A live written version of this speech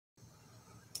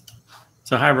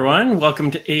So hi everyone, welcome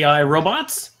to AI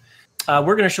Robots.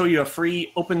 We're going to show you a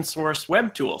free open source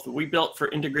web tool that we built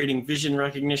for integrating vision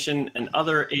recognition and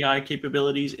other AI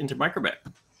capabilities into Microbit.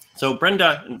 So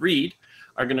Brenda and Reed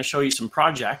are going to show you some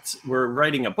projects. We're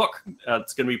writing a book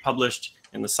that's going to be published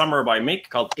in the summer by Make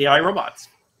called AI Robots.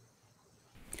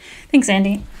 Thanks,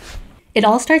 Andy. It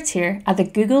all starts here at the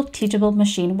Google Teachable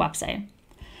Machine website.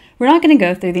 We're not going to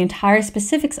go through the entire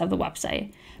specifics of the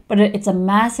website, but it's a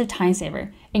massive time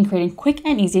saver in creating quick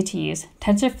and easy to use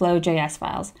TensorFlow.js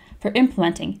files for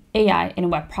implementing AI in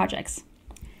web projects.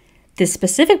 This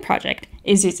specific project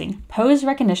is using pose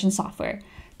recognition software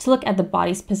to look at the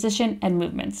body's position and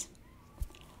movements.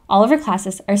 All of our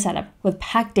classes are set up with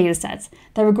packed datasets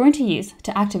that we're going to use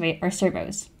to activate our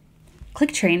servos.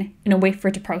 Click train and wait for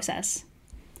it to process.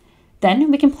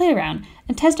 Then we can play around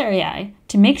and test our AI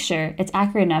to make sure it's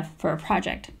accurate enough for our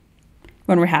project.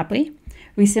 When we're happy,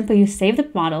 we simply save the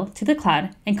model to the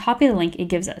cloud and copy the link it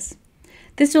gives us.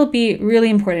 This will be really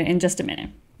important in just a minute.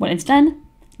 When it's done,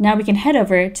 now we can head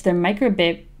over to the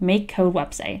Microbit Make Code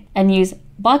website and use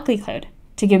Blockly Code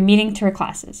to give meaning to our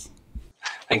classes.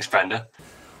 Thanks, Brenda.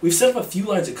 We've set up a few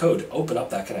lines of code to open up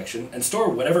that connection and store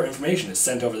whatever information is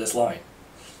sent over this line.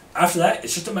 After that,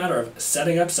 it's just a matter of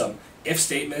setting up some if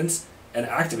statements and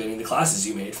activating the classes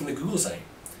you made from the Google site.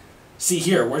 See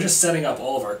here, we're just setting up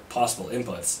all of our possible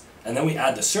inputs, and then we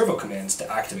add the servo commands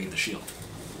to activate the shield.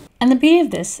 And the beauty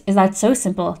of this is that it's so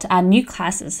simple to add new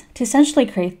classes to essentially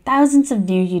create thousands of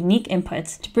new unique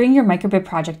inputs to bring your Microbit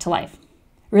project to life.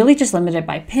 Really just limited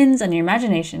by pins and your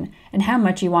imagination and how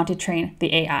much you want to train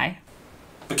the AI.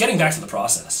 But getting back to the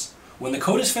process, when the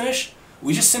code is finished,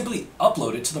 we just simply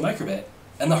upload it to the Microbit,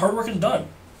 and the hard work is done.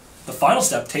 The final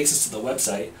step takes us to the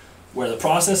website, where the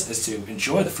process is to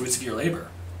enjoy the fruits of your labor.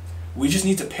 We just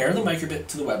need to pair the Microbit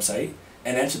to the website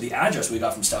and enter the address we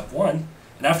got from step 1,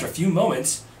 and after a few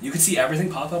moments, you can see everything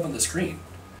pop up on the screen.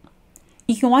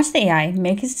 You can watch the AI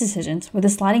make its decisions with a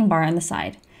sliding bar on the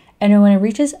side, and when it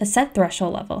reaches a set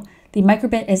threshold level, the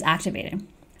Microbit is activated.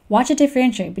 Watch it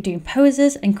differentiate between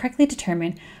poses and correctly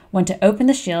determine when to open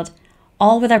the shield,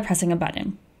 all without pressing a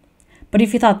button. But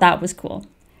if you thought that was cool,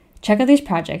 check out these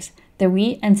projects that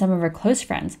we and some of our close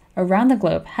friends around the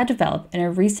globe had developed in a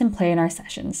recent play in our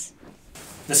sessions.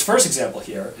 This first example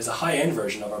here is a high-end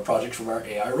version of our project from our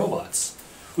AI robots.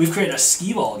 We've created a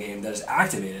skee-ball game that is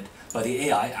activated by the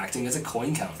AI acting as a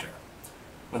coin counter.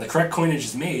 When the correct coinage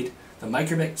is made, the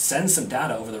Microbit sends some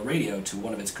data over the radio to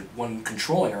one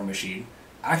controlling our machine,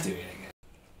 activating it.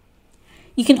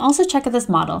 You can also check out this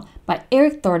model by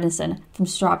Erik Thordenson from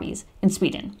Strawbees in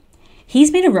Sweden.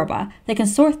 He's made a robot that can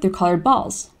sort through colored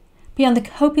balls. Beyond the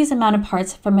copious amount of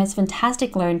parts from his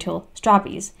fantastic learning tool,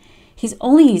 Strawbees, he's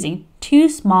only using 2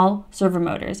 small servo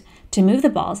motors to move the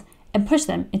balls and push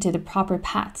them into the proper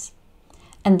paths,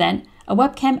 and then a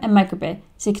webcam and Microbit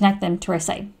to connect them to our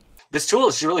site. This tool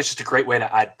is really just a great way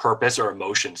to add purpose or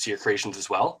emotion to your creations as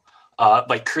well.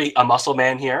 Like create a muscle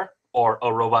man here, or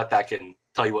a robot that can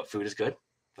tell you what food is good,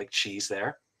 like cheese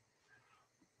there.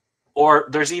 Or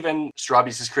there's even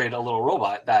Strawbees has created a little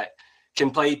robot that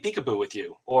can play peekaboo with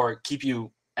you or keep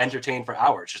you entertained for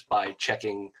hours just by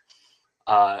checking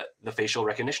the facial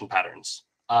recognition patterns.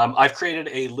 I've created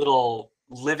a little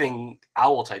living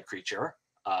owl type creature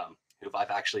who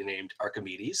I've actually named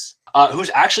Archimedes, who's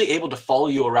actually able to follow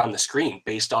you around the screen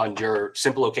based on your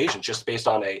simple locations, just based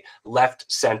on a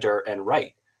left, center, and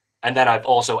right. And then I've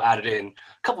also added in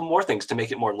a couple more things to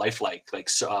make it more lifelike, like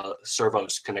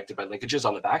servos connected by linkages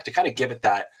on the back to kind of give it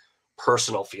that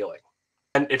personal feeling.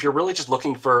 And if you're really just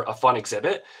looking for a fun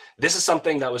exhibit, this is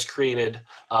something that was created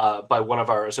by one of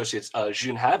our associates,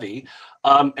 Jun Havi,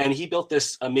 and he built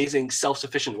this amazing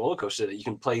self-sufficient roller coaster that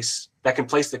can place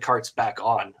the carts back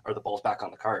on, or the balls back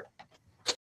on the cart.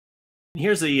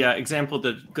 Here's the example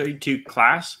that go to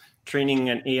class, training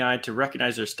an AI to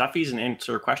recognize their stuffies and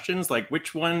answer questions like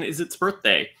which one is its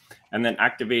birthday, and then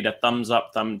activate a thumbs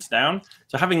up, thumbs down.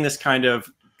 So having this kind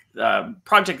of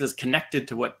project is connected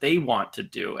to what they want to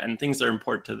do and things that are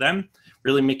important to them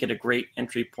really make it a great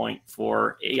entry point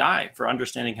for AI, for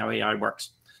understanding how AI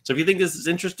works. So if you think this is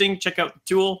interesting, check out the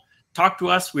tool, talk to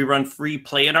us. We run free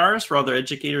play-in-ours for other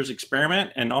educators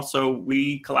experiment, and also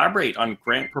we collaborate on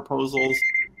grant proposals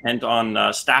and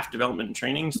on staff development and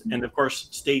trainings. And of course,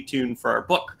 stay tuned for our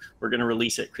book. We're going to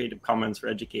release it, Creative Commons for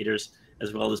Educators,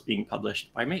 as well as being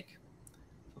published by Make.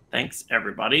 Thanks,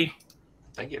 everybody.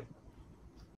 Thank you.